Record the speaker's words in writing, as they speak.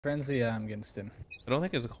Frenzy, I'm against him. I don't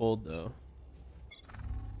think it's a cold though.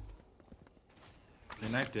 They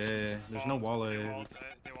knifed A. There's no wall A. They walled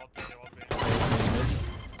B.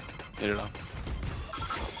 Hit it up.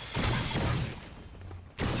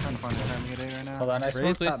 Trying to find the timing at A right now. Hold on, I Ray's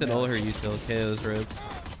smoked wasted all her util. KO's ropes.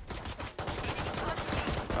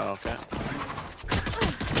 Oh, okay.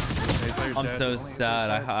 I'm so sad.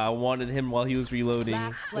 I wanted him while he was reloading.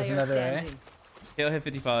 There's another A. KO hit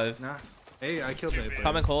 55. Nah. Hey, I killed A.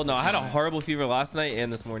 Common cold. No, I had a horrible fever last night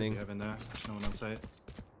and this morning. There's no one on site.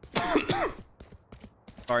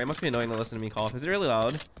 Sorry, it must be annoying to listen to me cough. Is it really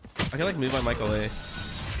loud? I can like move my mic away.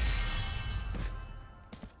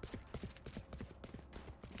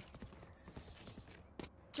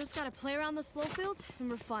 Just gotta play around the slow field and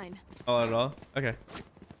we're fine. Oh, not at all? Okay.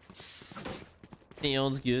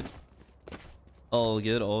 Sounds good. All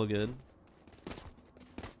good, all good.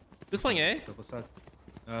 Who's playing A? Double side.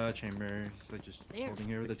 Chamber. He's like just There. holding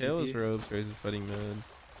here with the KO's TP. ropes. Raze is fighting mid.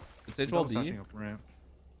 It's Sage Double wall B. slashing up ramp.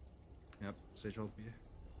 Yep, Sage wall B.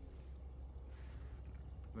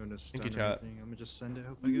 I'm gonna stun Thank you, chat. everything. I'm gonna just send it.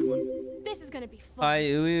 Hope I get one. This is gonna be fun. Hi,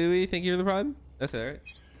 Uwe. Thank you for the prime. That's it, right?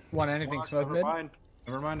 Want anything Fuck, smoke mid?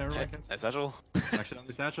 Never mind. That's Satchel.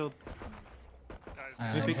 Accidentally satcheled.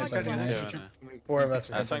 Guys, Maybe Sounds like like nice. fun. Four of us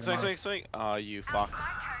are Swing. Oh, you fuck.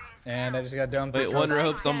 And I just got done. Wait, one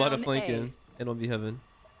ropes. I'm about to Down flank A. in. It'll be heaven.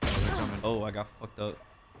 Oh, I got fucked up.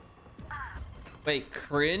 Wait,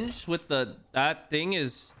 cringe with that thing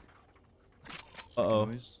is. Uh-oh.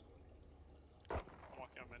 Noise. I'm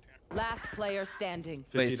walking up mid here. Last player standing.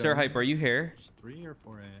 Wait, 50 Sir down. Hype, are you here? Just 3 or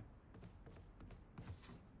 4A?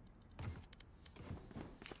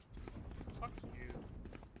 Fuck you.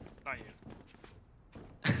 Not you.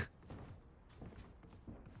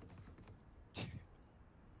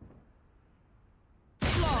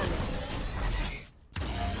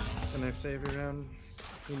 The knife save every round.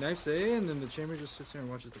 He knifes A and then the chamber just sits here and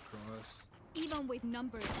watches the cross. Even with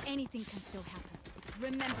numbers, anything can still happen.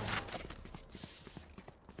 Remember.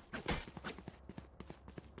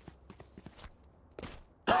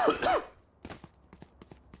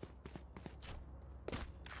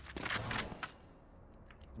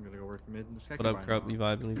 I'm gonna go work mid. This guy What can up, buy Krupp? now. You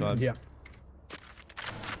vibe, you vibe. Yeah.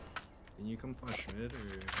 Can you come flash mid or?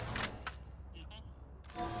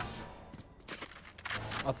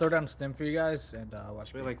 I'll throw down stim for you guys and watch.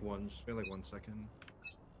 Just wait like 1 second.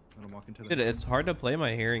 Let him walk into the. Dude, it's hard to play.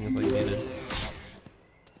 My hearing is like muted.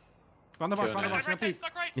 On the box, on the Stuck box. Right,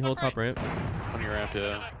 stuck right, You hold stuck top right. ramp. On your ramp,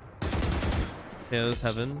 yeah. KO's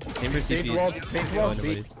heaven. Chamber Sage TP. wall, Sage wall B.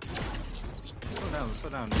 Nobody. Slow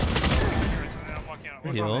down. I'm walking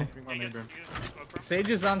out. Heal. Yeah, you guys smoke, bro. Sage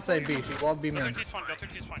is on side B. She walled B Go mid. through T-spawn, go through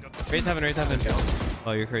T-spawn, go through. Raise heaven, raise heaven.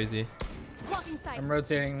 Oh, you're crazy. Blocking sight. I'm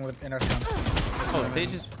rotating with inner front. Oh,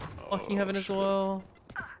 Sage is fucking heaven as well.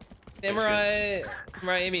 Samurai.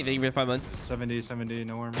 Samurai Amy, thank you for the 5 months. 70,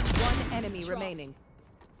 no armor. One enemy remaining.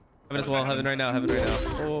 Heaven as well. Heaven right now. Heaven right now.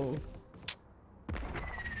 Oh.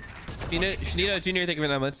 Shanita Jr., thank you for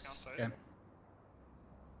 9 months. Outside. Okay.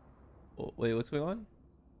 Oh, wait, what's going on?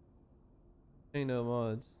 Ain't no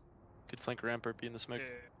mods. Good flank ramp or be in the smoke. Yeah.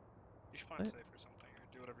 You should find What? safe or something,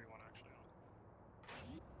 or do whatever you want actually.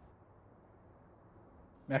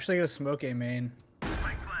 I'm actually gonna smoke A main.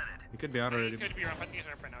 He could be out You already. could be ramp, I think he's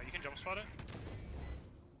ramp right now. You can jump spot it.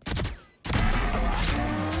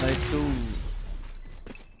 Nice dude.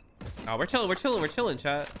 Oh, we're chilling,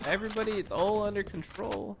 chat. Everybody, it's all under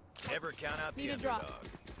control. Never count out the Need a drop. underdog.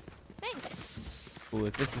 Thanks. Ooh,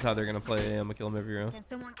 if this is how they're gonna play, I'm gonna kill them every round. Can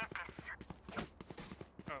someone get this?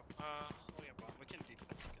 Oh, yeah, bomb. We can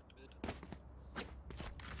defense get mid.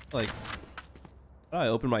 Like, I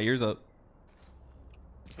open my ears up.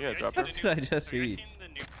 Yeah, drop her. her. What did I just Have you guys read? seen the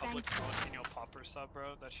new public jalapeno popper sub,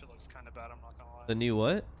 bro? That shit looks kind of bad, I'm not gonna lie. The new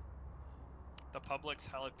what? The Publix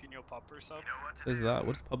jalapeno popper sub. What is that?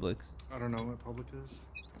 What's Publix? I don't know what public is.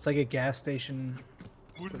 It's like a gas station.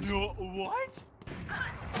 What?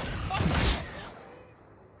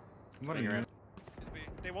 What are you in? It's B.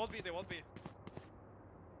 They won't be.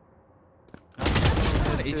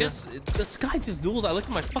 It just, this guy just duels. I look at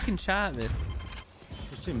my fucking chat, man.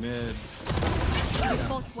 Just too mid.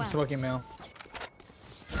 Both I'm well. smoking mail.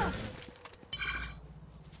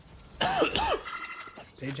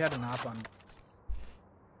 Sage had an op on.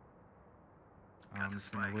 I'm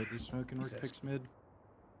just gonna wait this smoke and work Jesus. picks mid.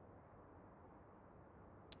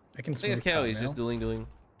 I can I think smoke it's KO. top He's mail. just dueling.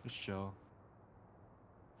 Just chill.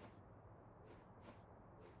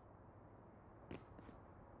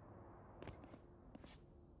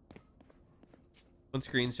 One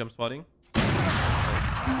screens, jump spotting.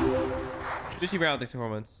 Fishy Brown, thanks for 4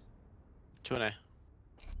 months. 2 and A.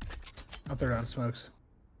 I'll throw down smokes.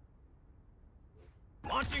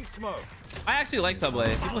 Launching smoke. I actually like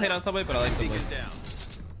Subway. People hate on Subway, but I like Subway.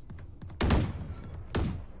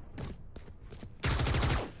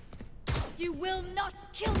 You will not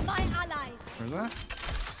kill my allies. Where's that?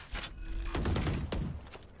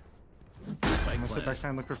 I'm gonna sit backside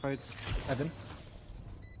and look for fights. Evan.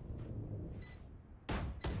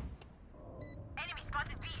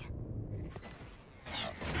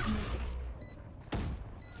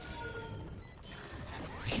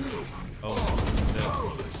 Oh, shit.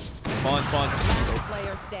 Spawn.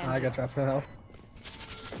 Player standing. I got dropped for hell.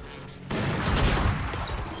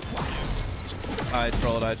 I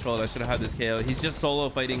trolled. I should have had this KO. He's just solo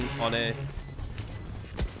fighting on A.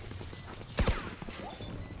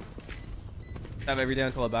 Have every day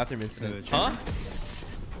until a bathroom incident. Huh?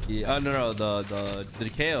 Yeah. Oh no, the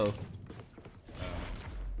KO.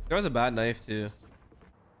 There was a bad knife too.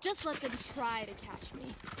 Just let them try to catch me.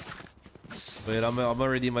 Wait, I'm gonna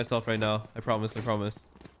redeem myself right now. I promise.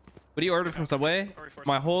 What do you order from Subway?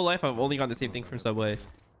 My whole life I've only gotten the same thing from Subway.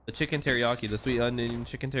 The chicken teriyaki, the sweet onion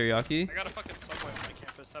chicken teriyaki. I got a fucking Subway on my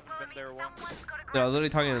campus. Haven't been there once. Yeah, I was literally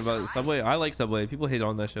talking about Subway. I like Subway. People hate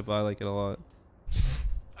on that shit, but I like it a lot.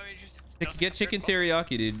 I mean, just Get chicken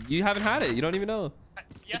teriyaki, dude. You haven't had it. You don't even know.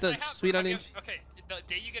 Yes, the I have. sweet onion. Okay, the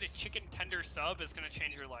day you get a chicken tender sub is gonna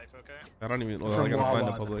change your life. Okay. I don't even. Well, From I gotta find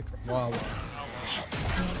Wawa. the public. Wow.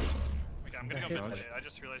 Okay, I'm gonna go mid today. I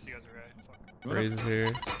just realized you guys are right. Fuck. Raze is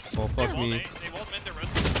here. Well, fuck me. They won't mid their res.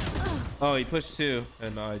 Oh, he pushed two,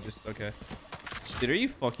 and I just okay. Dude, are you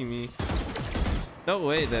fucking me? No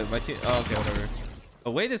way that my team. Oh, okay, whatever.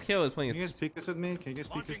 The way this KO is playing Can you is guys speak this with me? Can you guys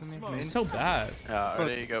speak this with me? Main? so bad.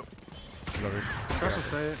 There you go. Whatever. Cross will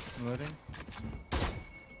say it. I'm loading.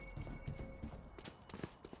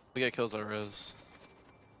 We get kills our res.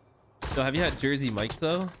 So have you had Jersey Mike's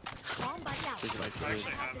though? Bomb buddy out. Pretty nice. I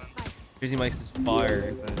actually haven't. Jersey Mike's is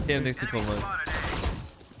fire. Damn, thanks to 12 months.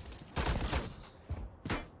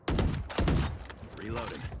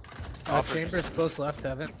 Reloading. Chambers close left,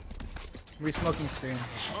 Evan. Re-smoking screen.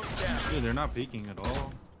 Dude, they're not peeking at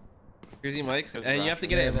all. Jersey Mike's, Because and you have to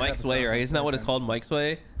get Yeah, it they Mike's have way, the right? Isn't that what it's process. called, Mike's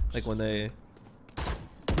way? Like when they.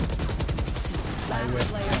 Last whip.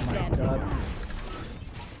 player Oh my standing. god.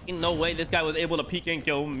 Ain't no way this guy was able to peek and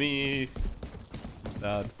kill me.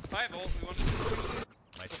 Sad. I have ult. We want to just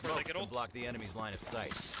My Before they smoke get can ults. block the enemy's line of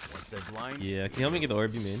sight. Once they're blind, Yeah, can you help me get the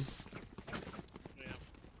orb, you mean? yeah.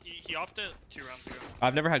 He opted 2 rounds ago.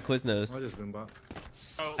 I've never had Quiznos. What is Boombot?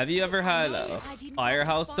 Oh, Have you ever had I didn't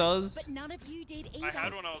Firehouse respond, Cells? But none of you did either. I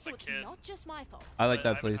had when I was so a it's kid. not just my fault. I like but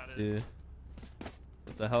I that place haven't had it. too.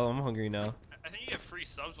 What the hell? I'm hungry now. I think you get free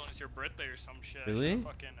subs when it's your birthday or some shit. Really? I should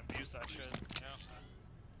fucking abuse that shit. Yeah.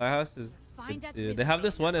 Firehouse is Find good that too. with They have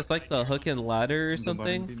this one. It's like the hook and ladder or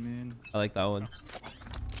something. I like that one.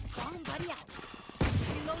 Bomb buddy out.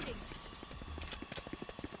 Reloading.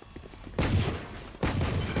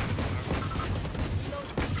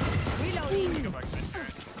 Reloading. Go back to mid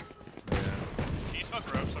turret. Can you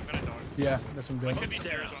smoke ropes? I'm gonna dog. Yeah, that's one One good. could be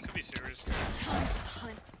serious. One could be serious.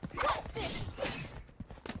 Hunt.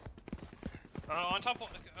 On top.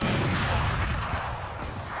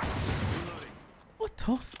 What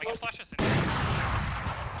the? I can flash us in.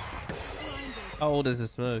 How old is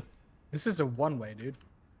this smoke? This is a one-way, dude.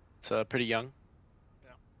 It's pretty young.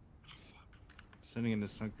 Sitting in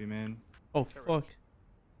this smoke B main. Oh fuck.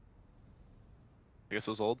 I guess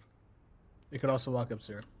it was old. You could also walk up,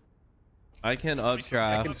 sir. I can I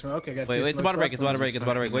updraft. can smoke. I got Wait, two wait, it's about to smokes break. left. It's about to break. It's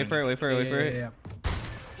about to break. Wait for it. Wait for it. Wait for it. Yeah.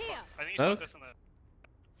 Here. I think you Smoke? saw this in the.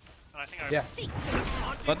 And I think I. Yeah. Seek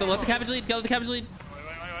them. Let the cabbage lead. Let the cabbage lead. Wait.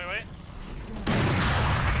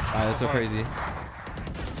 Alright, let's go crazy.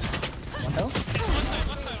 One health?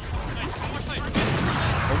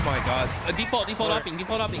 Oh my god. Default hopping,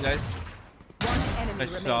 guys. One enemy Nice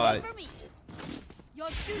remaining. shot. For me. Your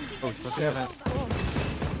duty Oh, is supposed not to have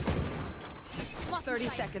over. Lock 30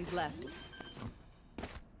 sight. seconds left.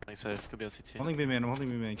 Nice save. Could be on CT. Holding B main. I'm holding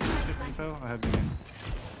B main. Can you get info? I have B main. I'm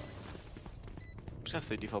just gonna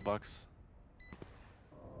stay default box.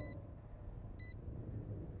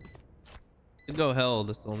 Could go hell,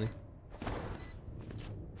 this only.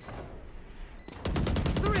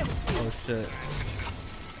 Oh shit.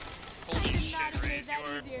 Holy Could not shit, have made Raze, you that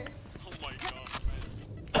are. easier. Oh my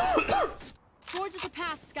god, Raze. Forge us a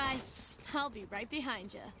path, Sky. I'll be right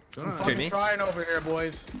behind you. Go I'm on. fucking me? trying over here,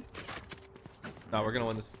 boys. Nah, we're gonna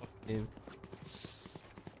win this fucking game.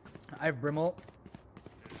 I have Brimalt.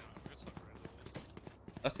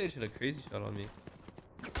 That stage hit a crazy shot on me.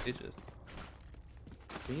 Stages.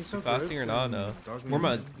 Can you smoke Fasting or ropes not? and No. dodge me? Shawarma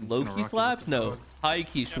I'm just gonna low rock key you slaps? with the No. dog. High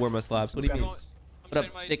key shawarma slaps. What do you mean? Guys. What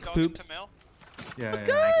up, thick poops? Yeah, What's yeah, yeah,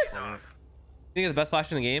 good? just follow it. think it's the best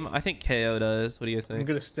flash in the game? I think KO does. What do you guys I'm think?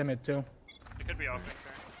 gonna stim it too. It could be off there.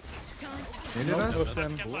 Needed us? No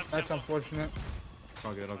stim. Cancel, That's cancel. unfortunate.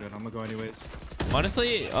 All good, all good. I'm gonna go anyways.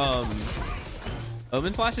 Honestly,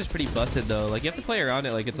 Omen flash is pretty busted though. Like you have to play around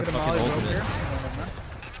it like it's a I'm gonna fucking molly ultimate. here.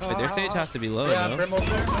 But their stage has to be low, Yeah, no? Brim ult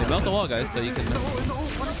there. They melt the wall, guys, so you can.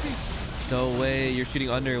 No way, you're shooting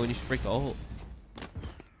under when you should break the ult.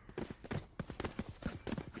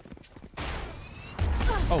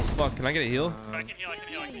 Oh fuck, can I get a heal? I can heal,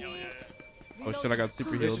 yeah. Oh shit, I got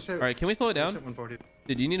super healed. just hit- Alright, can we slow it Just down? hit 140.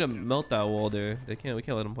 Dude, you need to melt that wall there. We can't let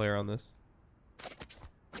them play around this.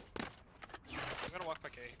 I'm gonna walk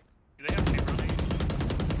back A. Do they have chamber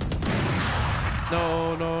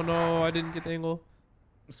on No, I didn't get the angle.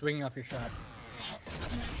 I'm swinging off your shot.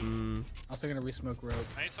 Also gonna re-smoke rope.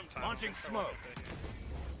 I need some time. Launching smoke.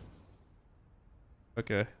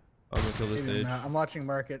 Okay, I'm gonna kill this Maybe stage. not. I'm watching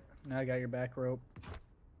market. Now I got your back rope.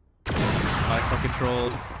 I fucking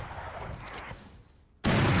trolled.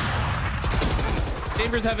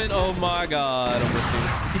 Chambers heaven. Oh my god, I'm with you.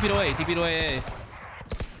 TP it away, TP it away. A.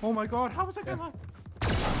 Oh my god, how was I gonna?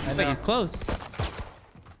 I Like he's close.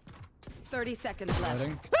 30 seconds left.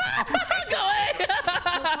 Loading. Go away!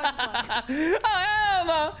 Oh hell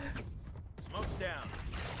no! Smoke's down.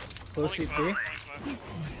 Close CT.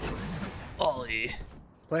 Ollie.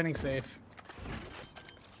 Planning safe.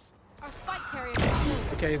 Our spike carrier.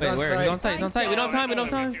 Okay, he's Wait, on where? site. He's on site. He's on site. We don't have time. We don't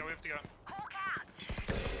have time. We have to go.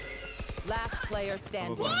 Last player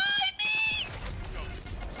standing.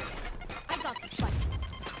 I got the spike.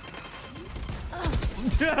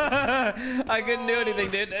 I couldn't do anything,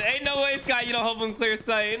 dude. Ain't no way, Scott. You don't help him clear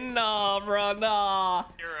sight. No, bro. Nah.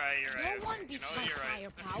 You're right. No one beats my You're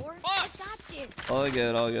right. firepower. Fuck! I got this. All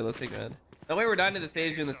good. All good. Let's take that. That way we're down to the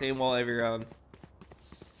stage doing the same wall every round.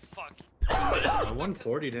 Fuck. I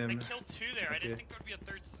 140'd I him. killed two there. I Okay. didn't think there would be a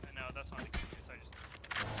third. No, that's not the case. I just.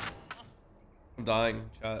 I'm dying.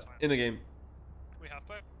 Chat. In the game. We have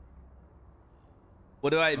play. What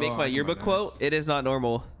do I make Oh, my I know yearbook my quote? best. It is not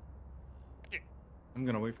normal. I'm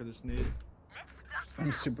gonna wait for this nade.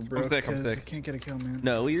 I'm super broke. sick, I'm 'cause sick. I can't get a kill, man.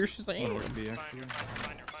 No, you're just I wanna saying. be Fine, actually. you're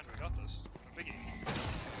fine. You're fine. We got this. No biggie.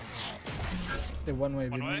 The one way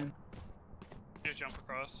One view, way? man. Just jump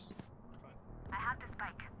across. Fine. I have the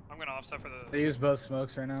spike. I'm gonna offset for the. They use both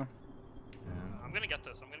smokes right now. I'm gonna get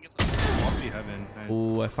this. I'm gonna get this. I'll be heaven.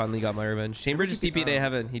 Ooh, I finally got my revenge. Chamber just TP'd A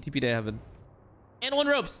heaven. He TP'd A heaven. And one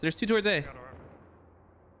ropes. There's two towards A. Got orb.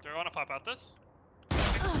 Do I want to pop out this?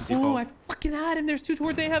 Ooh, I fucking had him. There's two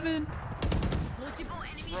towards A heaven. Bro.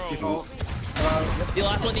 Default. The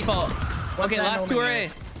last one default. Okay, time last two are A.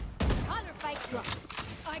 Other spike drop.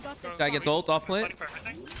 I got this. Guy gets ult off Fighting flint. for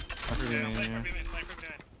everything. After Yeah, the I'm main, playing yeah. for B main, playing for B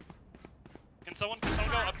main. Can someone go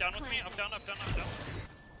up down with me? Up down, up down, up down.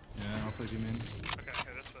 Yeah, I'll play you main. Okay,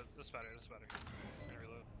 this better. I'm gonna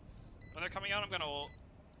reload. When they're coming out, I'm gonna ult.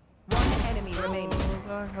 One enemy remaining.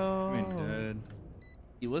 Main dead.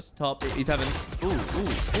 He was top. He's heaven. Ooh.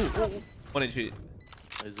 One HP.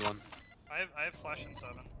 There's one. I have flash in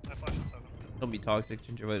 7. I have flash in 7. Don't be toxic,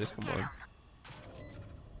 gingivitis. Come on.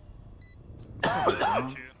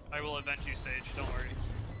 Avenge you. I will avenge you, Sage. Don't worry.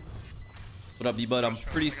 What up, B-Bud? I'm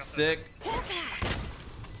pretty sick.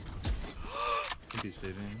 Could be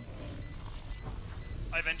saving.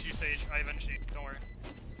 I avenge you, Sage. I avenge you. Don't worry.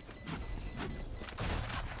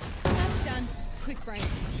 That's done. Quick break.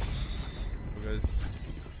 You guys.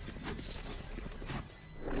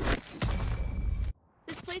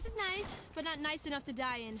 This place is nice, but not nice enough to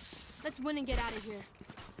die in. Let's win and get out of here.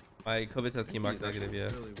 My COVID test came back He's negative, yeah.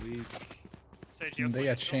 Really weak. Sage, you have They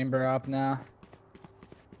flame got still? chamber up now.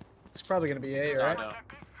 It's probably gonna be A, right? No. Let me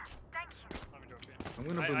drop you. I'm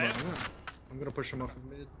gonna I- boom I up. have- I'm gonna push him off of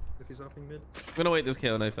mid if he's hopping mid. I'm gonna wait this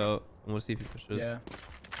KO knife out. I want to see if he pushes. Yeah.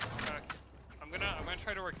 I'm gonna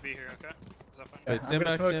try to work B here, okay? Is that fine? Wait, I'm stand gonna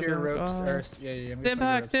back, smoke stand your back. ropes. Oh. Or, yeah. I'm gonna Stand smoke back,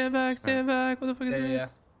 your ropes. stand back, stand back. What the fuck is Yeah, this? yeah.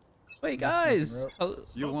 Wait, I'm smoking guys. rope. Oh,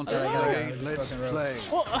 You want to to play? play? Let's Smoking rope. play.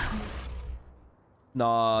 oh.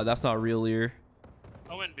 Nah, that's not real ear.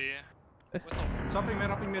 Omen B. With ult.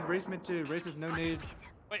 Hopping mid, raise mid 2. Raise is no nade.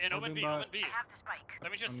 Wait, and Omen B, Open Omen B. Let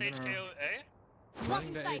me just I'm Sage gonna- KO A. I'm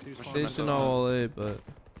running to A2 spawn. They should not all A, but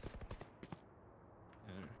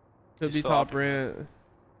could He's be still top up. rant.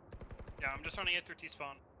 Yeah, I'm just running it through T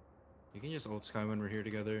spawn. You can just ult Sky when we're here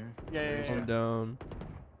together. Yeah. I'm down.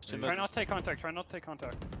 Try not to take contact. Try not to take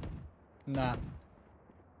contact. Nah. Yeah, I'm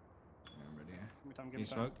ready. Give me time. Can Give you me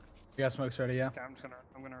time. smoke? You got smokes ready, yeah? Okay,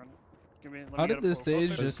 I'm gonna run. Give me. Let How me did get a this full stage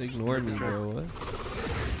closer. just ignore me, bro?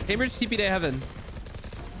 What? Cambridge TP to heaven.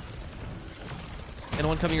 And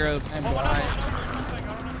one coming ropes. I'm Oh, blind.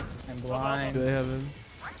 I'm blind. Do I have him?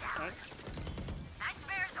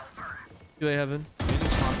 2A heaven.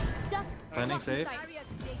 Landing safe.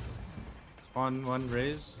 Spawn one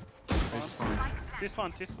raise. Raise spawn. Two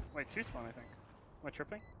spawn, wait, two spawn, I think. Am I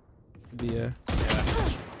tripping? Yeah.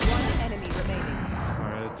 One enemy remaining.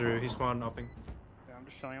 Alright, through. He spawned upping. Yeah, I'm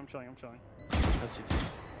just chilling, I'm chilling. That's CT.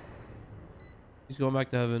 He's going back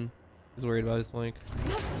to heaven. He's worried about his flank.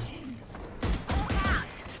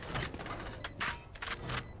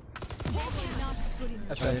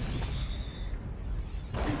 That's right.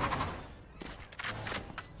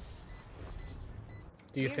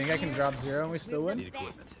 Do you think I can drop 0 and we still win?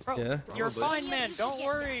 Bro, Yeah. you're fine, man. Don't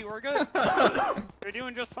worry. We're good. You're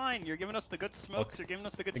doing just fine. You're giving us the good smokes. You're giving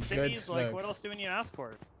us the good The stimmies. good Like, what smokes. else do we need to ask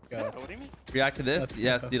for? Got it. What do you mean? React to this? That's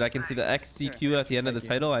Yes, good. dude. I can see the XCQ at the end of the Thank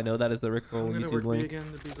you. title. I know that is the Rick I'm Roll gonna YouTube work B link.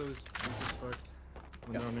 again. The B's always weak as fuck.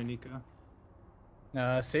 When they're on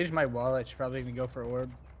Anika. Sage my wall. I should probably gonna go for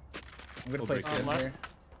orb. I'm gonna We'll play break Stim it. here.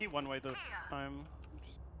 He one way the time.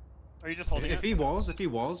 Are you just holding If it? he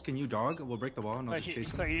walls, can you dog? We'll break the wall and I'll just chase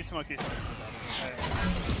him. Sorry, you smoke.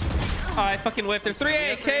 Oh, I fucking whipped. There's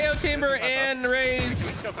 3A, KO Chamber, and Raze. Can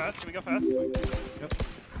we just go fast? Can we go fast?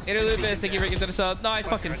 Interlude miss. Thank you for getting to the sub. No, I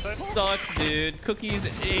fucking suck, dude. Cookie's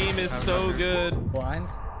aim is so good. Blind.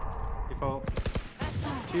 Default.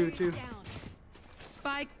 Two.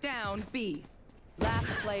 Spike down B. Last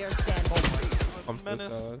player standing. I'm so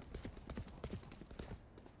Menace. sad.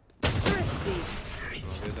 Thrifty.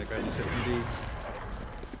 There's that guy just hit some D.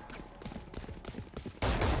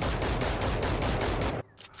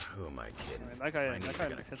 Who am I kidding? That guy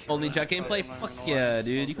hits Only me. Jet gameplay? Fuck yeah,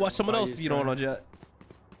 dude. You can watch someone else if you don't want to Jet.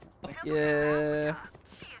 Fuck yeah.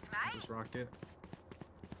 Just rock it.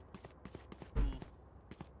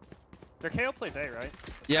 Their KO plays A, right?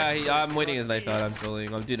 Yeah, I'm waiting his knife out. I'm trolling.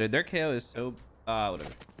 Dude, their KO is so... whatever.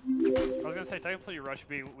 I was gonna say technically you rush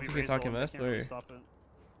B. We You raise talking ult, mess, can't really or- stop it.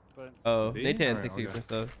 But Oh, B? they 10 Alright, 60 okay.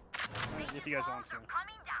 stuff. if you guys want to.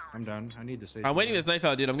 I'm done. I need to save. I'm waiting this knife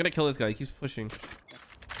out, dude. I'm gonna kill this guy. He keeps pushing.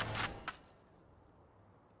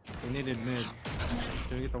 We needed mid.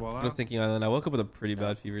 Can we get the wall I'm out? thinking island. I woke up with a pretty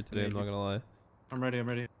bad fever today. I'm not gonna lie. I'm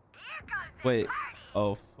ready. Wait.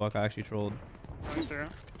 Oh, fuck. I actually trolled. Going through.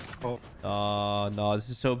 Oh, Oh, no. This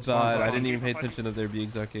is so bad. I didn't even pay attention that they're be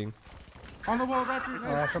executing. on the wall,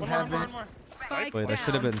 Raptor. From One more, heaven. one more. Spike Wait, I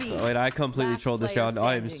should have down been... B. Wait, I completely Last trolled this player round.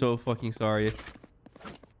 I am standing. so fucking sorry.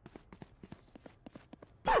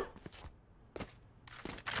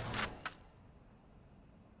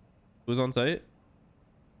 Who's on site?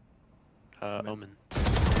 Omen.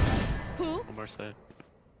 Who? One more side.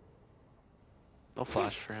 No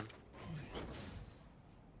flash for him.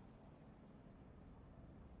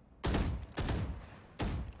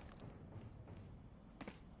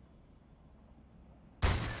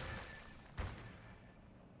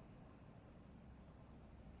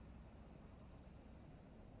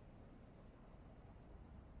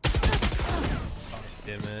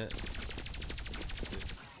 Damn it.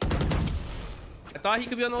 I thought he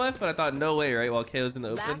could be on the left, but I thought no way, right? While KO's in the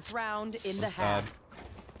open. Last round in the So sad. half.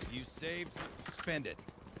 You saved, spend it.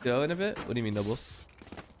 Go in a bit? What do you mean, doubles?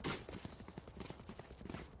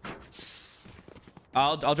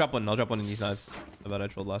 I'll drop one. I'll drop one in these knives. I bet I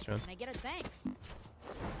trolled last round. Can I get a thanks? We're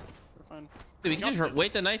fine. Dude, we can just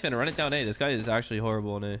wait the knife in and run it down A. This guy is actually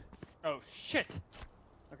horrible in A. Oh shit.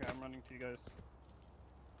 Okay, I'm running to you guys.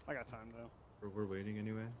 I got time though. We're waiting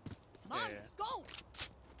anyway. Come on, Yeah. let's go.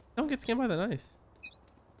 Don't get scammed by the knife.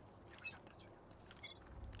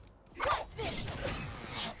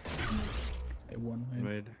 They won.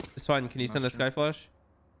 Wait. It's fine. Can you send a sky flash?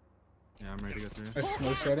 Yeah, I'm ready to go through. Are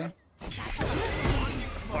smokes ready?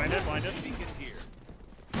 Blinded.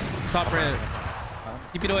 Top ramp.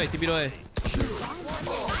 TP it away. TP it away.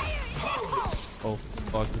 Oh,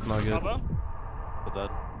 fuck. This is not good. Elbow. With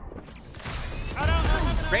that.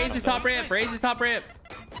 Raise his top ramp. Raise his top ramp.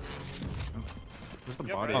 Where's the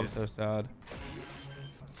Yep, body? Oh, I'm so sad.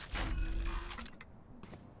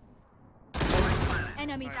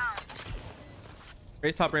 Enemy down.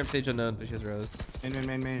 Raise top ramp stage unknown, but she has rose.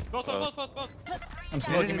 Main. Both. I'm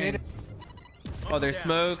smoking main. Oh, they're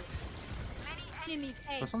smoked. Enemies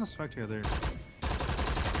A. Let's on the smoke together.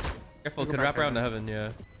 Careful, Go could back wrap around the heaven.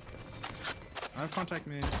 heaven, yeah. I have contact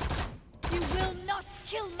main. You will not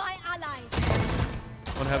kill my allies.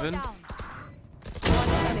 One heaven. Down. One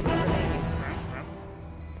enemy remaining.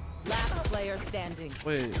 Last player standing.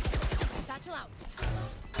 Wait. Satchel out.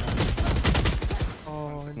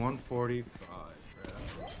 Oh, 145.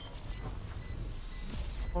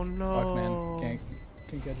 oh no. Fuck, man.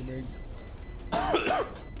 Can't catch a break.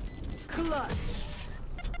 Clutch.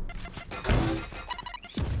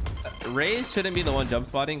 Raze shouldn't be the one jump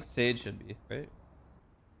spotting. Sage should be, right?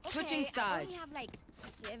 Switching Okay, I only sides. have like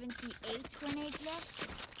 78 grenades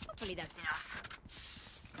left. Hopefully that's enough.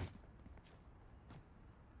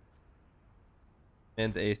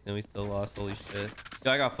 Man's ace and we still lost. Holy shit.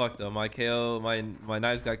 Yo, I got fucked though. My KO, my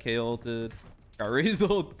knives got KO ulted. Got Raze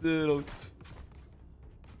ulted.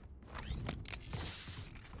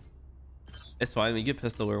 It's fine. We get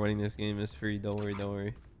pistol. We're winning this game. It's free. Don't worry. Don't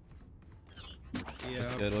worry.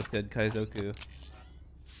 Yeah. What's good? Kaizoku.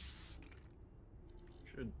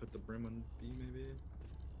 Should put the brim on B maybe.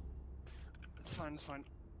 It's fine, it's fine.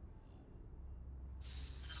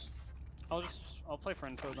 I'll play for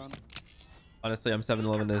info then. Honestly, I'm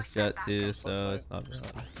 7-11 as Jett too, so it's not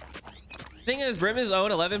bad. Thing is, Brim is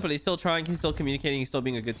 0-11, but he's still trying, he's still communicating, he's still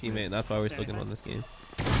being a good teammate, and that's why we're still gonna win this game.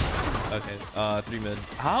 Okay, 3 mid.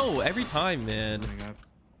 How? Every time, man.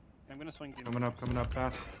 I'm gonna swing. Coming up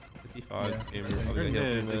fast. 55. Yeah. They're in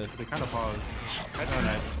mid. They kind of paused. Oh,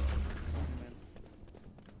 nice.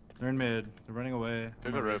 They're in mid. They're running away.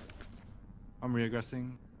 Go rope. I'm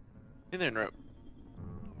re-aggressing. In there in rope.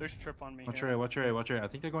 There's a trip on me. Watch A. I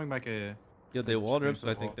think they're going back A. Yeah, they wall rips, but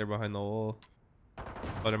I think they're behind the wall.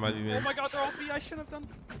 But it might be mid. Oh my god, they're all B. I shouldn't have done.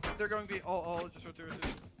 They're going B. All just rotate.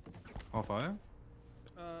 All 5?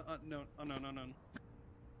 No.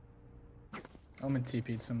 I'm in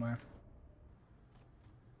TP'd somewhere.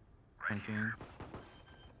 Flanking.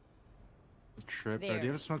 The trip. Do you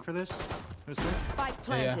have a smoke for this? Spike Yeah.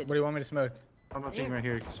 planted. What do you want me to smoke? I'm not being right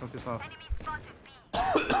here. Smoke this off.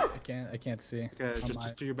 I can't see. Okay,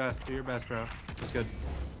 just do your best. Do your best, bro. That's good.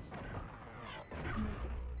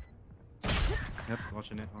 Yep,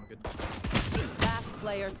 watching it. All good. Last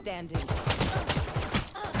player standing.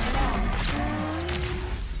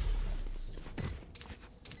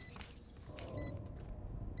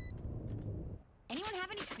 Anyone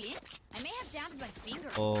have any splints? I may have jammed my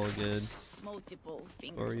fingers. All good. Multiple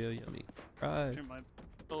fingers. Oreo, yummy. Right. Shoot my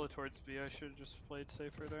bullet towards B. I should have just played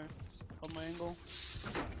safer there. Just held my angle.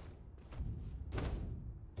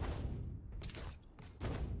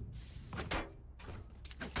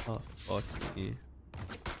 Oh, fuck me.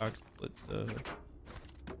 Cock splits,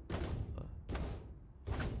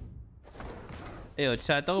 Hey, yo,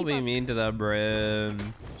 chat, don't be mean to that Brim.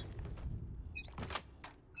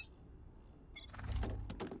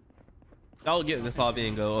 I'll get in this lobby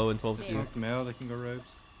and go 0 and 12 2. Smoke male, they can go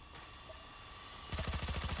ropes.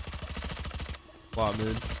 Wow,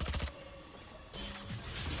 mid.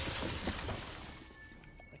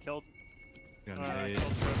 I killed. Got I an killed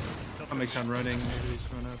aid. I'll make sound running. Maybe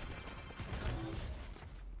just run up.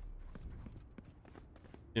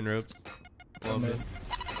 In ropes. Well, mid.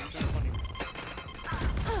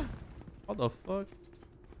 What the fuck?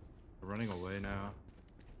 They're running away now.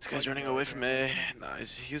 This guy's running away from A. Nah,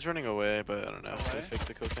 he was running away, but I don't know. They fixed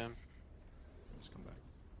the co-cam. Just come back.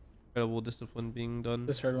 Incredible discipline being done.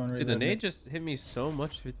 Just heard one. Dude, the nade just hit me so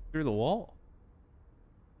much through the wall.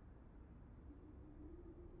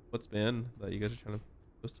 What's ban that you guys are trying to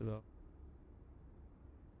post about?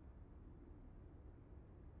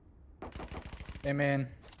 Hey man,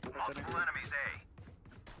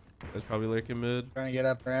 Guys probably lurking mid. trying to get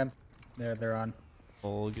up ramp. They're on.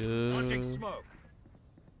 All good. Smoke.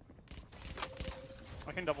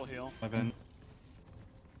 I can double heal. 11.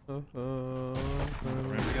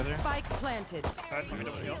 Run together. Spike planted. Let me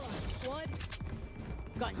double heal. Squad.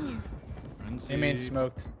 Got you. Run Hey man, C.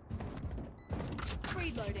 smoked.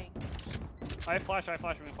 Reloading. I have flash. We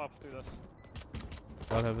can pop through this.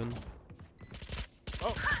 God heaven.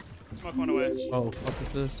 Oh, smoke went away. Oh, what is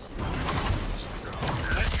this?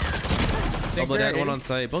 Elbow dead, one on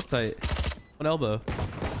site, both site. One elbow.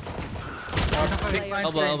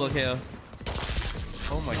 Elbow, KO.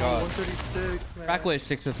 Oh my god. 136, man. Crack wish,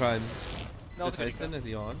 6 with prime. That was good. Tyson, is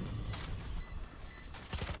he on?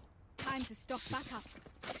 Time to stock back up.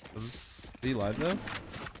 Is he live though?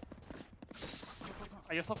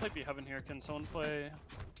 I guess I'll play B heaven here. Can someone play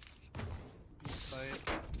B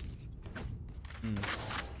site?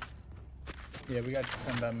 Yeah, we got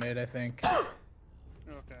some mid, I think.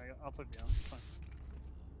 Okay, I'll play B. It's fine.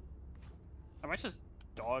 I might just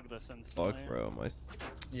dog this instantly. Fuck, bro.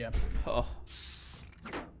 Yeah. Oh.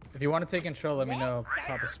 If you want to take control, let me know.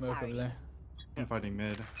 Pop a smoke over there. I'm fighting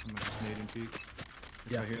mid. I'm just nading peek.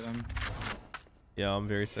 If Yeah. I hear them. Yeah, I'm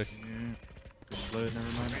very sick. Yeah. Good split,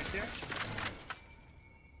 never mind.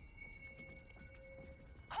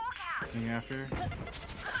 Looking after.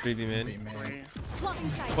 3v mid. Be man. Three.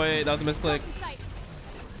 Blocking sight. Wait, that was a misclick. Blocking sight.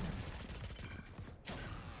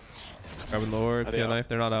 Grabbing Lord, Are they KO out? knife.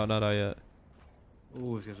 They're not out yet.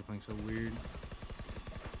 Oh, these guys are playing so weird.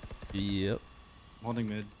 Yep. I'm holding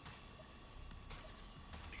mid.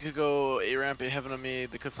 You could go A ramp, A heaven on me.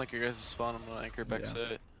 They could flank your guys' spawn. I'm gonna anchor back Yeah.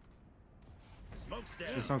 side.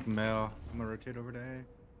 There's something male. I'm gonna rotate over to A.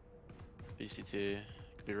 BCT.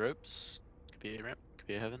 Could be ropes. Could be A ramp. Could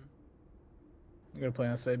be a heaven. I'm gonna play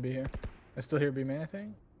on side B here. I still hear B main, I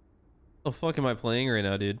think. The fuck am I playing right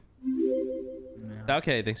now, dude? Yeah.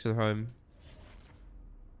 Okay, thanks for the home.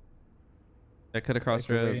 I could have crossed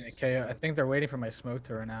They're waiting ropes. to KO. I think they're waiting for my smoke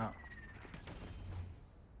to run out.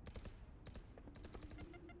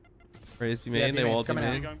 Raise B Yeah, main, B they main, walled B coming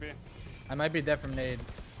out. main. Going B. I might be dead from nade.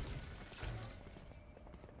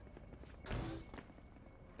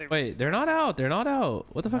 Wait, they're not out. They're not out.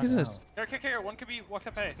 What the fuck is this? Here. One could be walk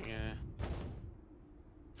up A. Yeah.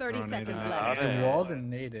 30 Oh, seconds neither. left. Okay. They walled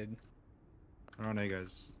and naded. I'm on A,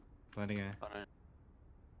 guys. Planting A. On it.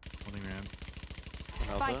 Holding ramp.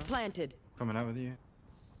 Spike Elbow. planted. Coming out with you.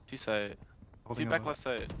 Two side. Holding Two back elbow. left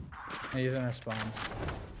side. And he's gonna spawn.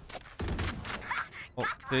 Oh,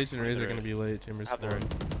 Sage and Razor are gonna be late. Chambers Have the forward.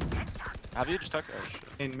 Have you just tuck? Oh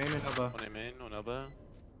shit. Main elbow. One A main, one elbow.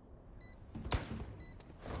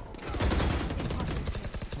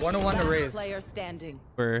 1-1 to Last raise. player standing.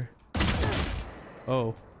 Where?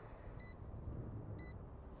 Oh.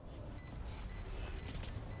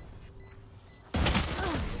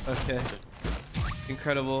 Okay.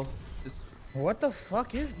 Incredible. Just What the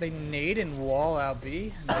fuck is they nade and wall out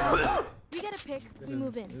B? No. We get a pick. This We is-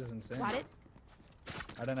 move in. This is insane. Got it?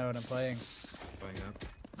 I don't know what I'm playing. Going up.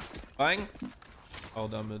 bang. All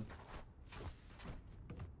done mid.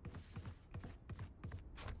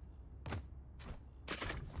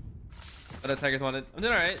 What the Tigers wanted. I'm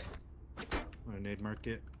doing alright. I'm gonna nade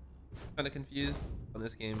market. Kind of confused on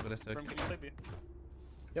this game, but I suck. Brim, can you play B?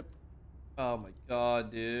 Oh my god,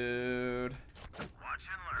 dude. I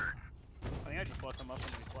think I just let them up and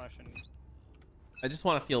we flash and I just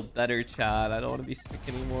want to feel better, Chad. I don't want to be sick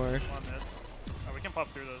anymore. on mid. Oh, we can pop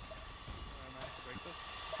through this. Break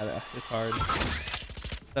this. It's hard.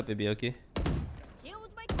 What's up, baby? Okay.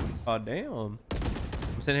 Oh, damn. I'm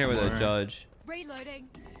sitting here with a More. judge. Reloading.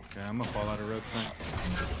 Okay, I'm gonna fall out of ropes now.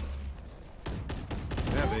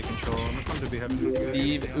 They have A control. I'm gonna come to be heaven with you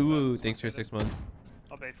guys. Steve, ooh, thanks for 6 months.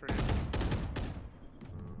 I'll bait for you.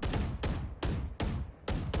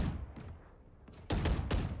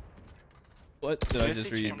 What did You I guys just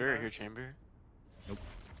see read? chamber? Here chamber.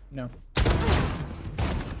 No.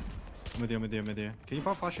 I'm with you. Can you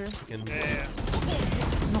pop flash here? Yeah.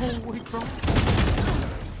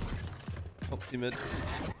 Oh, see mid.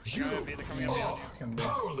 They're coming up behind It's gonna be.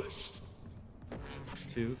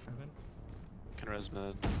 2, heaven. Can res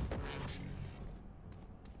mid.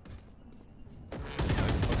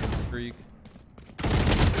 Fucking freak.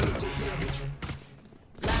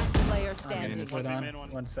 Last player Main standing. is put on. main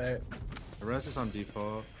one. One side. The rest is on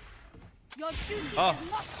default. Your duty Oh.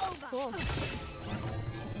 is not over.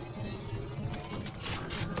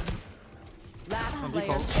 Last On player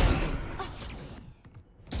default. standing.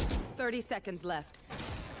 30 seconds left.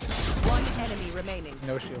 One enemy remaining.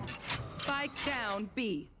 No shield. Spike down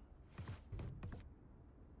B.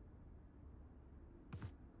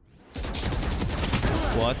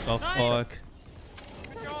 What the fuck?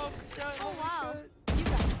 Oh wow. You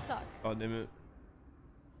guys suck. God damn it.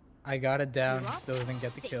 I got it down. Still didn't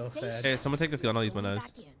get the kill. Sad. Hey, someone take this gun. I'll use my knives.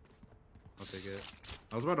 I'll take it.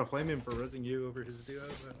 I was about to flame him for resing you over his duo,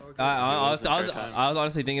 but all good. I was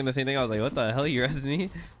honestly thinking the same thing. I was like, what the hell? You arrested me?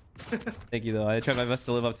 Thank you, though. I tried my best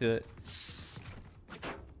to live up to it.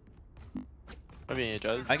 I mean,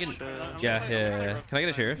 judge. I can. Yeah. Can I get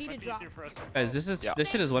a share? Need a It's drop. easier for us. Guys, this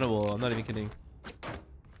shit is winnable. I'm not even kidding.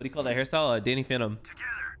 What do you call that hairstyle? Danny Phantom.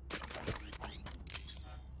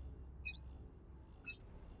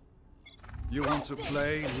 You want to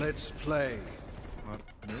play? Let's play.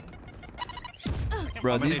 Mid?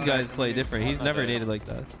 Bro, these guys play different. He's never dated like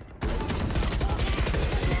that.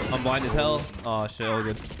 I'm blind as hell. Oh shit, all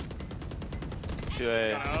good.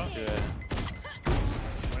 2A. 2A.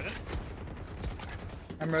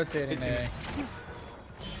 I'm rotating A.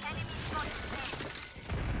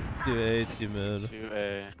 2A, 2 mid.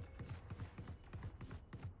 2A.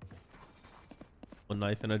 One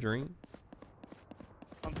knife and a drink.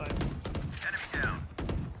 On side.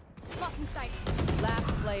 Lock in sight. Last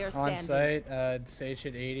player On standing. site. Sage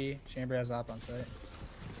hit 80. Chamber has op on site.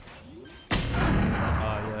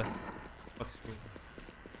 Ah, yes. Fuck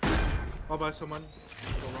screen. I'll buy someone.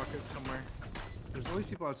 Go rocket somewhere. There's always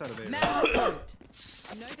people outside of A. Match point.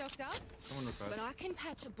 No doctor, Someone request. but I can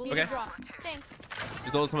patch a bullet. Okay. Drop. Thanks.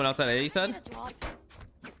 There's always someone outside A, you said? Need a drop.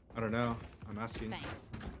 I don't know. I'm asking. Thanks.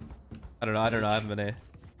 I don't know. I haven't been A.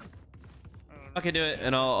 Okay, do it,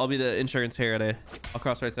 and I'll be the insurance here at A. I'll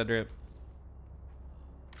cross right side drip.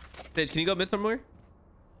 Sage, can you go mid somewhere?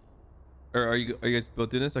 Or are you guys both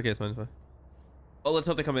doing this? Okay, it's fine. It's fine. Oh, let's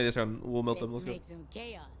hope they come in this round. We'll melt them. Let's go. Make some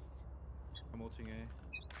chaos. I'm ulting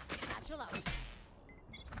A. Satchel out.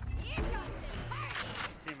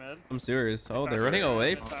 Team mid. I'm serious. Oh, they're running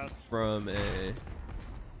away from a.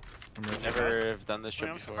 I'm ready. Never have done this Wait,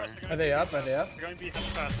 trick I'm before. surprised they're Are they up? Are they up? They're going to be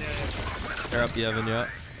fast. Yeah. They're up the oven, yeah.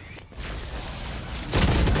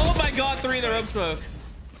 Oh my god, 3 in the rope smoke.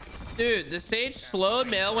 Dude, the Sage slowed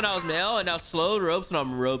male when I was male, and now slowed ropes when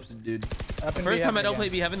I'm ropes, dude. Up in First B time I heaven don't again. play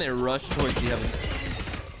B heaven, they rush towards B heaven.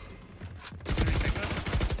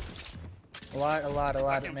 A lot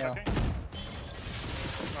of male.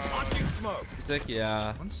 Launching smoke. Sick,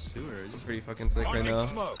 yeah. One sewer. He's pretty fucking sick right Launching now.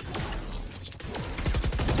 smoke.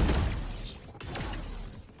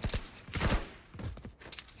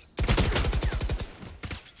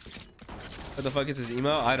 What the fuck is his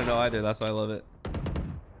emo? I don't know either. That's why I love it.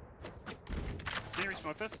 Can you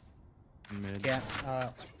re-smoke this? Mid. Can't.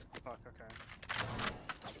 Fuck, okay.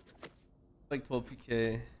 Like 12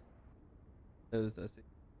 PK. It was SE.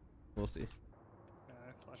 We'll see.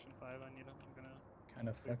 Flash and 5, I need him. I'm gonna... Kind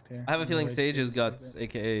of fucked here. I have a feeling Wait, Sage has just guts,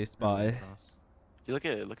 aka Spy. Cross. You look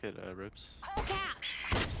at ropes.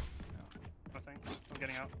 Nothing. I'm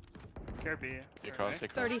getting out. Care B. You Care cross. A.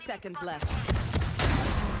 Take 30 seconds left.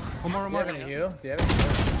 One more, Do one you more. have any heal? Do you have any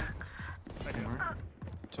heal? I do. One more.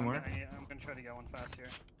 Two more. I'm gonna try to get one fast here.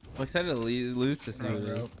 I'm excited to lose this No, new.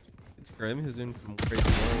 bro. It's Grim who's doing some crazy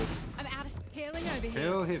rolls. I'm out of healing over here.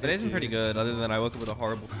 Kill, hit Today's been 50. pretty good, other than I woke up with a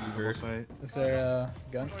horrible fever. Double fight. Is there a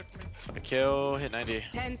gun? A kill. Hit 90.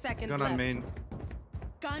 10 seconds Gun left. on main.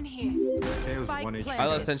 Gun here. Okay, it was Spike 1 HP. planted. I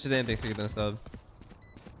love SEN ShahZaM. Thanks for getting us sub.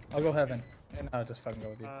 I'll go heaven. And I'll just fucking go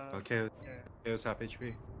with you. Okay, Yeah. it was half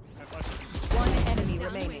HP. I flashed you. One enemy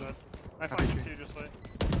remaining. I flashed you too, just wait.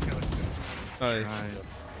 Okay, let's go. Nice. Right.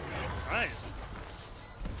 Nice.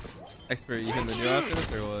 Expert, you hitting the new after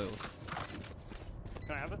this or what?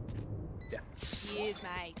 Can I have it? Cheers,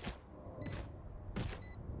 mate.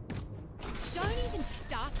 Don't even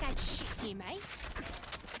start that shit here, mate.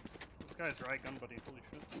 This guy's right gun buddy. Holy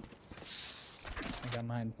shit. I got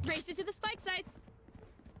mine. Race it to the spike sites.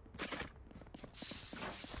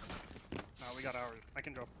 No, we got ours. I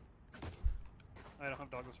can drop. I don't have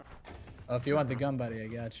doggles. Oh, if you want the gun, buddy, I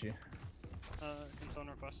got you. Can someone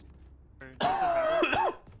request?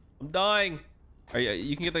 I'm dying.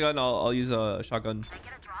 You can get the gun. I'll use a shotgun.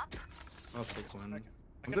 I'll take one. I I'm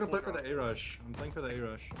can gonna play pull for it the A rush. I'm playing for the A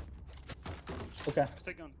rush. Okay. Just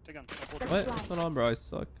take gun. Take gun. I'll pull it. What? What's going on, bro? I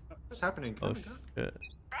suck. What's happening? Can I Oh have a gun? shit.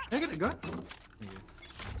 Can I get a gun?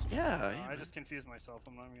 Yeah. I just confused myself.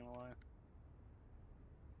 I'm not even gonna lie.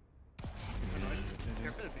 Yeah.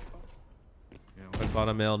 Here for the people. I'm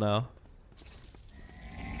bottom male now.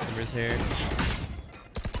 Ember's here.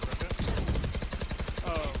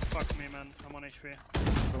 Oh, fuck me, man. I'm on HP.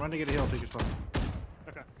 So run to get a heal. Take your spot.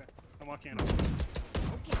 Okay, okay. I'm walking in. I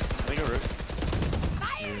think a roof.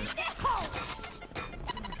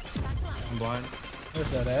 I'm blind.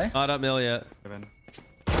 Where's that, eh? Not up mill yet. Kevin.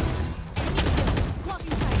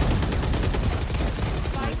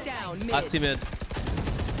 Spike down mid. Last 2 mid.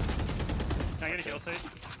 Can I get a heal save?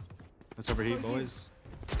 Let's overheat, boys.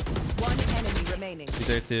 One enemy remaining. He's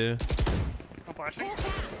there too. I'm flashing.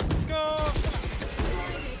 Go!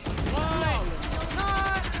 Why?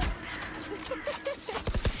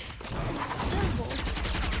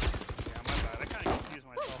 Yeah, my bad. I kind of confused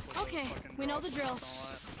myself with Okay, the fucking we know the drops, drill. not gonna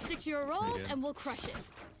lie. Stick to your roles good. and we'll crush it.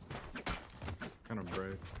 Kind of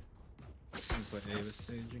broke. I'm gonna play A with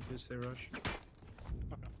Sage in case they rush.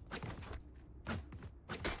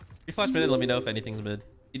 You flash mid and let me know if anything's mid.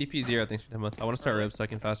 EDP 0, thanks for 10 months. I want to start ribs so I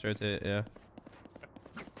can fast rotate, yeah.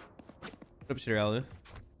 What up, Shitter Alu?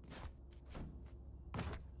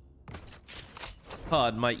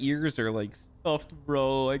 God, my ears are like stuffed,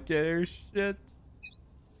 bro. I can't hear shit.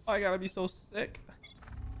 I gotta be so sick.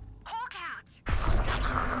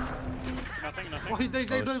 Nothing, nothing. Oh, they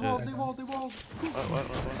shit. walled, they walled. What?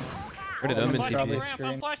 Where did I'm Omen flashing Probably TP? ramp, screen.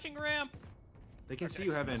 I'm flashing ramp. They can see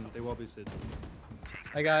you heaven. They wall boosted.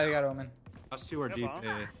 I got Omen. Last two are Yeah, deep bomb.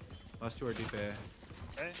 A. Last two are deep A. Okay.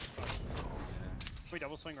 Yeah. We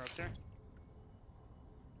double swing ropes here.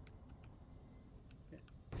 Okay,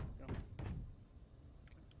 go.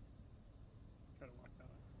 Try to walk that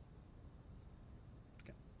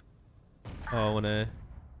way. Oh, when I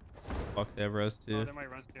fuck the Everest Oh, too. they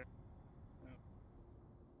might run here.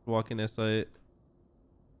 Walking this site.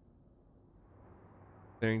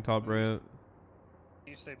 Clearing top ramp.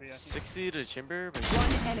 Can you stay B? I think. 60 to chamber. But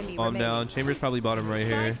One enemy Bomb remaining. down. Chamber's probably bottom right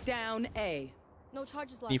here. Spike down A. No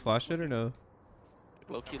charges Can you left. flash it or no?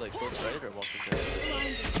 low key like close right or walking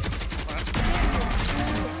to.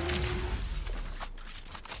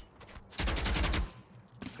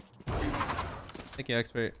 Thank you,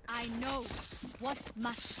 expert. I know what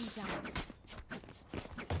must be done.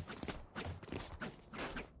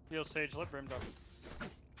 Yo, Sage, let Brim drop.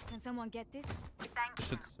 Can someone get this? This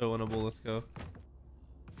shit's so winnable. Let's go.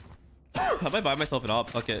 I might buy myself an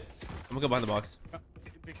op. Fuck it. I'm gonna go behind the box.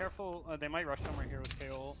 Be careful. They might rush somewhere here with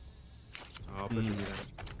KO. I'll push him.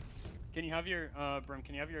 Can you have your Brim?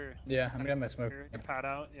 Can you have your Yeah, I'm getting my smoke. your pad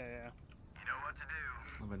out? Yeah, yeah.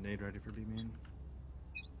 I'll have a nade ready for B main.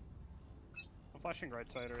 I'm flashing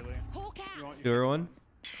right side early. Hawk You out. want, you Sewer one.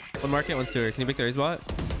 One market, one sewer. Can you pick the spot?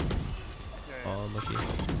 should- yeah, yeah. Oh, unlucky.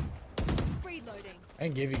 Reloading. I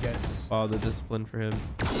can give you guys. Oh, the discipline for him.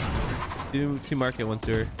 Two market, one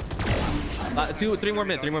sewer. Three more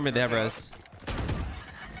mid. They have res.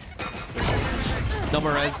 No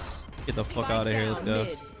more res. Get the fuck out of here. Let's go.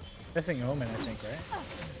 Missing Omen, I think, right?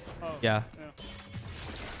 Oh, Yeah.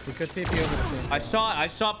 We could TP over the team. I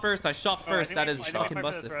shot first. That is fucking I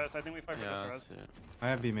busted. think we fight for Yeah, this res. that's it. I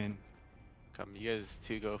have B main. Come, you guys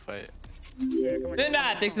two go fight. Yeah, come Did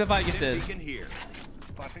not. Thanks for the fight, you did. here.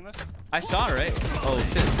 Flashing this. I shot, right? Oh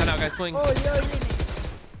shit. 10 out, guys. Swing. One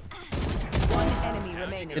enemy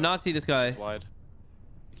remaining. Did not see this guy. He's wide.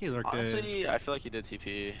 He lurked in. Honestly, I feel like he did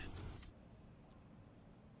TP.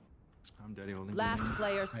 I'm dead holding. Last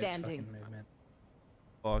player Nice standing. fucking movement.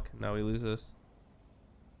 Fuck. Now we lose this.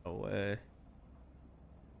 No way.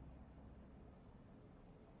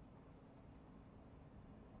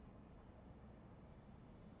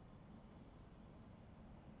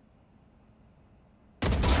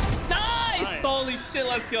 Nice! Holy shit,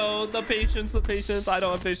 let's go. The patience. I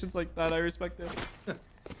don't have patience like that. I respect it.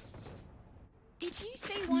 If you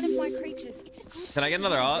see one of my creatures, it's a good. Can I get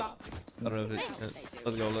another time to op? drop. I don't know if it's...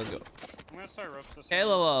 Let's go. I'm gonna start ropes this Hey, time.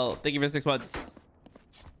 Lolo. Thank you for 6 months.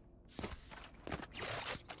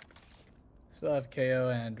 Still have KO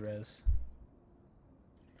and res.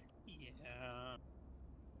 Yeah.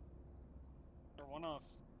 They're one off.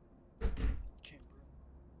 Chamber.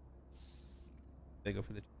 They go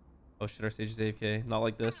for the... Oh shit, our stage is AFK. Not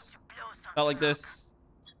like this. Not like this.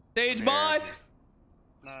 Stage bot!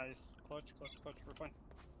 Nice. Clutch. We're fine.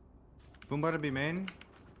 Boom bada B main.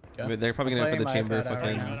 I mean, they're probably gonna go for the playing my chamber. iPad out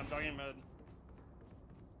right Fucking... now. I'm dogging mid.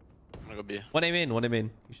 I'm gonna go B. One aim in.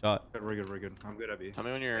 You shot. We're good. I'm good at B. Tell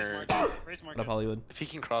me when Raise you're... market. Raise Up market. Hollywood. If he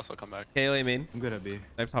can cross, I'll come back. KO aim in. I'm good at B.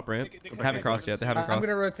 I have top ramp. They They can haven't go crossed to yet. They the haven't I'm crossed.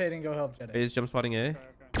 gonna rotate and go help Jett. Raise jump spotting A. Okay,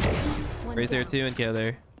 okay. One Raise there down. 2 and KO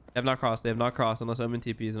there. They have not crossed unless Omen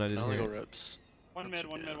TPs and I I can didn't only hear go it. ropes. One mid.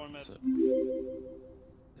 That's it.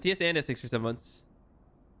 TS and is 6 or 7 months.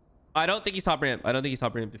 I don't think he's top ramp.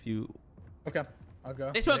 If you... Okay, I'll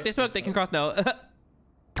go. They smoke. They can cross now.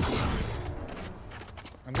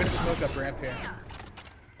 I'm gonna smoke up ramp here.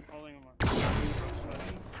 Holding him up. There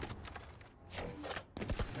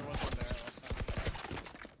was one there last time.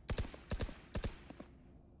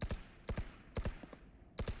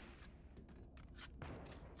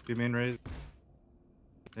 B main raise.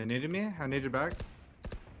 They needed me. I needed back.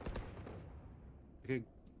 Okay.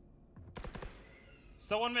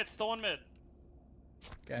 Still one mid.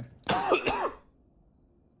 Okay. I'm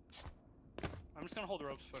just gonna hold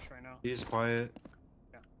ropes push right now. He's quiet.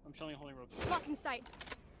 Yeah. I'm chilling holding ropes. Blocking sight.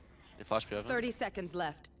 They flash B open. 30 seconds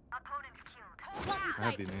left. Blocking I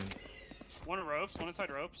have sight. B main. One ropes. One inside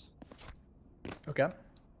ropes. Okay.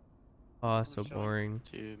 Oh, so boring.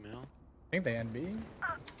 2 mil. I think they end B.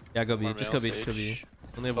 Yeah, go B. More Just male go B. Just go B. Sage.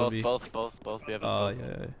 Only have one B. Both. We have Oh, both.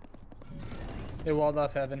 yeah. They walled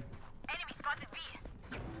off heaven.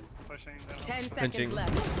 Pushing down. 10 Pinching. seconds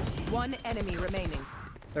left. One enemy remaining.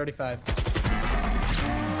 35.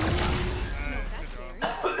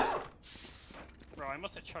 Bro, I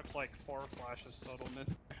must have chucked like 4 flashes total mid.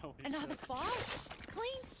 Holy Another shit. 5.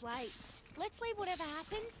 Clean slate. Let's leave whatever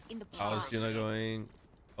happens in the I was past. Gina going.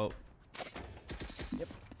 Oh. Yep.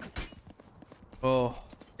 Oh.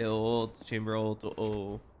 Ult. Chamber ult.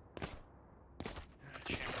 Oh.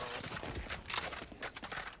 Chamber.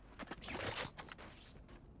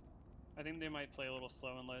 I think they might play a little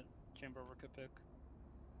slow and let Chamber work a pick.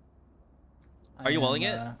 Are you I am, walling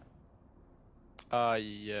it? Yeah.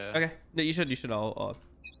 Okay. No, you should. I'll.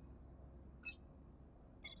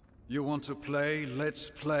 You want to play? Let's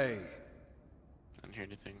play. I didn't hear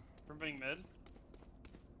anything. From being mid.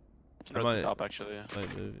 Can I rotate might- top actually. Yeah.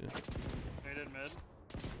 Might move, yeah. Traded mid.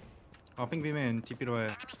 Hopping B main. TP'd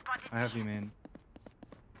away. I have B main.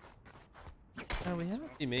 Yeah, we have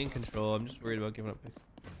the main control. I'm just worried about giving up picks.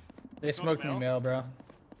 They smoked me mail? mail, bro.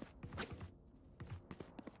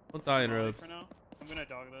 Don't die in Ready ropes. for now. I'm gonna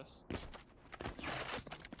dog this.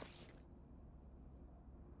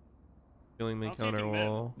 Feeling I the don't see counter anything mid.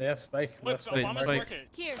 wall. They have spike. Look, Left spike. Wait, Obama's spike. market.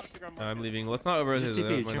 Here. I'm leaving. Let's not over Just it.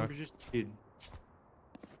 TP. Chamber just TP'd.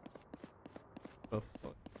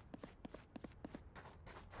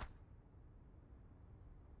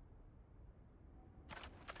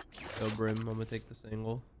 Go brim. I'm gonna take this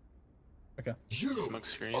angle. Okay. Smoke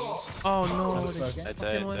screens. Oh no.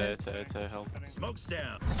 It's help. Smoke's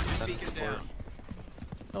down.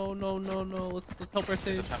 No, no, no, no. Let's help our There's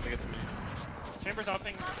stage. a time to get to me. Chamber's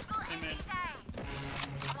upping. Came in.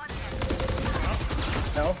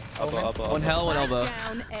 No. Elbow. One hell, one elbow.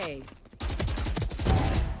 Down A.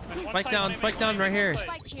 Spike down right here.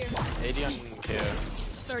 Spike here. 80 on KO.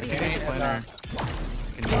 30 Main seconds.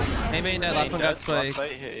 is Hey, main dead. Last one got Last spike.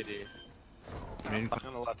 sight hit 80. Main-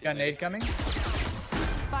 On the left. got nade coming.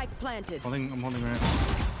 Spike planted. I'm holding right.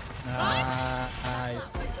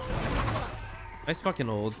 Nice. Nice fucking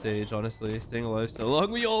old stage, honestly. Staying alive so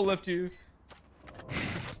long. We all left you.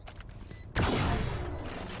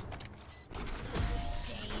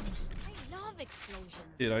 I love explosions.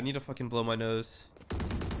 Dude, I need to fucking blow my nose.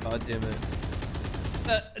 God damn it.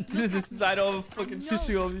 This is, I don't have fucking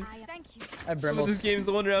tissue on me. Thank you. I brimbled. This game's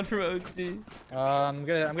one round from OG. I'm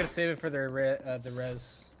gonna save it for the res.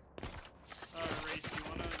 Raze, do you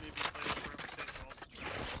wanna maybe play forever safe balls?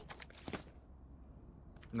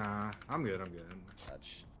 Nah, I'm good.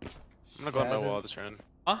 Touch. I'm gonna go on my Shaz is- wall this turn.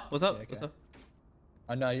 Ah, what's up? Yeah, What's okay. up?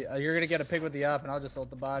 Oh no, you're gonna get a pick with the up, and I'll just ult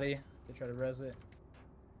the body to try to res it.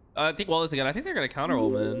 I think Wallace again. I think they're gonna counter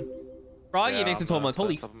ult, man. Froggy Yeah, next to I'm 12 months. gonna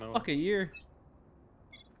Holy top of my wall. fuck, a year.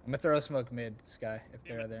 I'm gonna throw a smoke mid sky if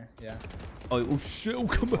they're there. Yeah. Oh shit! Oh,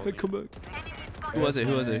 come back, come back. Who was it?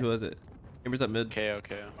 Who was it? Who was it? Chambers up mid. KO.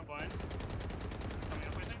 I'm blind. Coming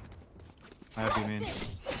up, I think. I have B main.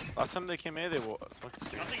 Last time they came A, they smoked the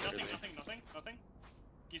screen. Nothing. Can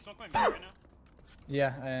you smoke my mid right now?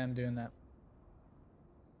 Yeah, I am doing that.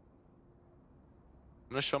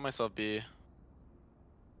 I'm gonna show myself B.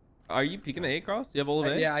 Are you peeking the A cross? You have all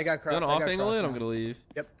of A? Yeah, I got You cross. wanna I off got angle cross it? I'm now. gonna leave.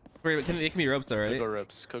 Yep. Wait, it can be ropes though, right? Kogo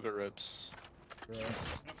rips. I'm gonna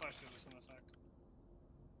flash through this in a sec.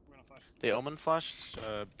 We're gonna flash. They omen flashed.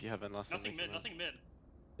 B heaven last time. Nothing they mid, came in. nothing mid.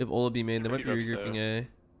 If Ola be main, they might be Ropes, regrouping A.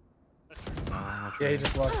 That's true. Nah, Yeah, he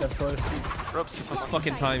just walked up close. Ropes. He's on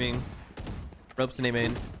Fucking timing. Ropes and A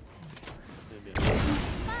main. maybe.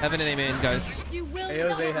 Heaven and A main, guys. You will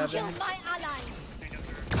Ayo's A not heaven. kill my allies. Can't get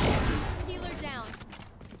through. Healer down.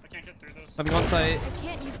 I can't get through this. Coming on site. I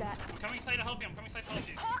can't use that. I'm coming side to help you. I'm coming side to help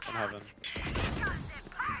you. On heaven.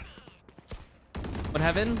 One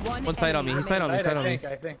heaven. One side on me. He's side on me. Right, Side on me.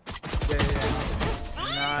 I think. Yeah.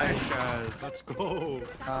 Nice guys, let's go.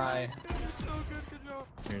 Hi. You're so good, good job.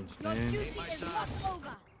 Here and Your stand. duty is not over.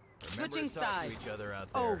 Switching to talk to sides. each other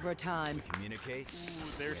out there. Overtime. Communicate.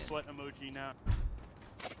 Ooh, there's sweat emoji now.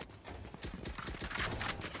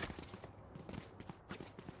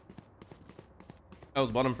 That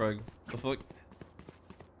was bottom frag. The fuck?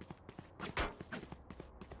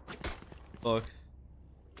 Fuck.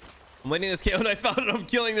 I'm winning this KO and I found it. I'm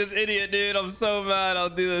killing this idiot, dude. I'm so mad. I'll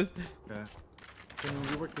do this. Okay. Can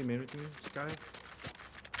we work the main with me, Sky?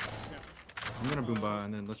 I'm gonna boom bot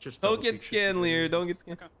and then let's just. Don't double get peek shit scanned, together. Lear. Don't get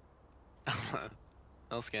scanned.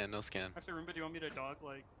 No scan. After Roomba, do you want me to dog,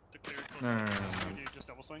 like, to clear it? No. Or do you just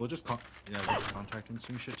double swing? We'll just we'll just contact and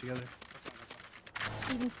swing shit together. That's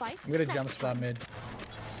fine. Even fight? I'm gonna That's jump spot mid.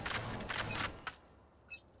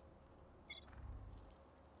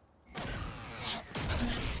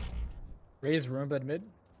 Raise Roomba mid.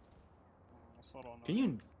 Settle on that. Can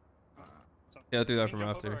you So, Yeah, I'll do that can from you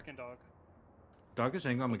jump over after. or I can dog? dog this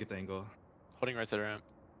angle? I'm gonna get the angle. Holding right side ramp.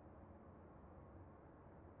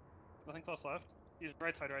 Nothing close left. He's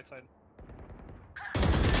right side.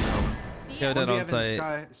 Yeah, dead One on B heaven, site.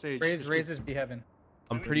 Sky, Sage. Raise just raises B heaven.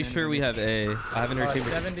 I'm pretty sure we have A. I haven't heard Chamber.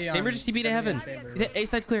 70 on. Chamber just TP to 70 on heaven. Chamber. He's at A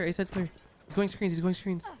side's clear. A side's clear. He's going screens. He's going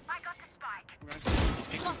screens.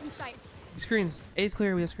 Blocking sight. Screens. A's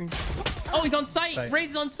clear. We have screens. Oh, he's on site. Site.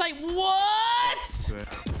 Raze is on site. What? do it.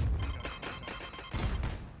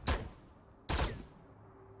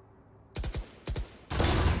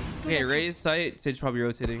 Okay, Raze site. Sage probably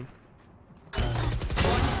rotating.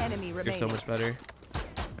 One enemy You're remaining. so much better.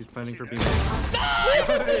 He's planning for B.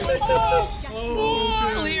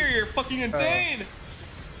 Oh, Lear, you're fucking insane.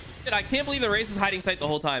 Dude, I can't believe the Raze was hiding site the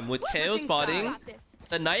whole time with KO spotting, Got this.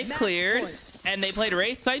 the knife Match cleared, point. and they played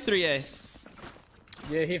Raze site 3A.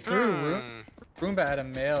 Yeah, he threw Hmm. Roomba at a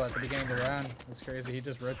male at the beginning of the round. That's crazy. He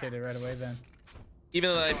just rotated right away then. Even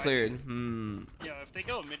though the knife cleared. Yeah, if they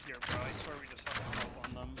go mid here, bro, I swear we just have to help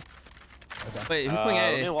on them. Wait, who's playing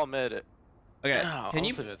Let me A? wall mid. Okay, I'll can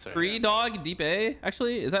you pivot, sorry. pre-dog deep A?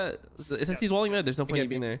 Actually, is that since he's walling mid? There's no point in you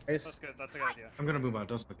being there. Raise. That's good. That's a good idea. I'm gonna boom bot.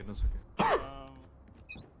 Don't look it. Don't look it.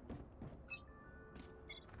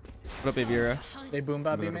 What up, Aviera? They boom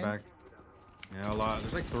bot B Move it main. back. Yeah, a lot.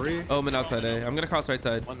 There's like 3. Omen outside A. I'm gonna cross right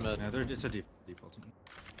side. One mid. Yeah, it's a default.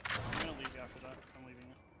 I'm gonna leave you after that. I'm leaving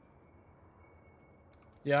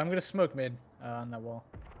you. Yeah, I'm gonna smoke mid on that wall.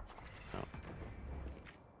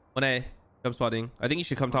 1A. Jump spotting. I think you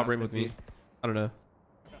should come top off rim the with me. B. I don't know.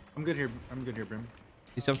 I'm good here. I'm good here, Brim.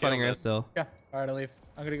 He's jump spotting ramp still. Yeah. All right, I'll leave.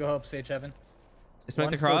 I'm gonna go help Sage Heaven. They smoked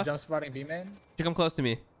One the is still cross. jump spotting B main. You come close to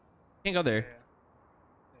me. Can't go there.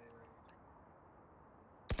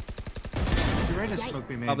 You're right to smoke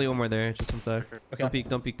me, man. Probably one more there. Just one side. Okay. Don't peek.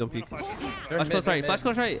 Don't peek. Don't peek. They're Flash mid, close they're right. mid. Flash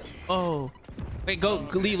close right. Oh. Wait. Go.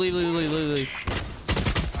 Leave.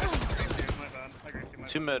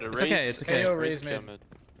 2 mid. It's Raise. okay. It's okay. KO Raise raise kill mid.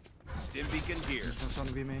 Stim beacon here. That's on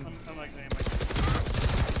B main. I'm like,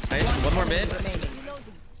 Nice. One more mid. Remaining.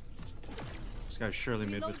 This guy's surely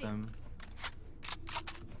mid with them.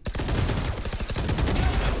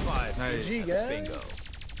 Nice. GG, guys. Bingo.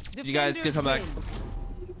 You guys can come back.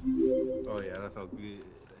 Oh yeah, that felt good.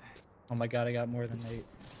 Oh my god, I got more than 8.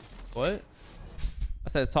 What? I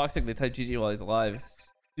said it's toxic. They type GG while he's alive.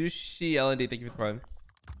 Sushi LND. Thank you for the prime.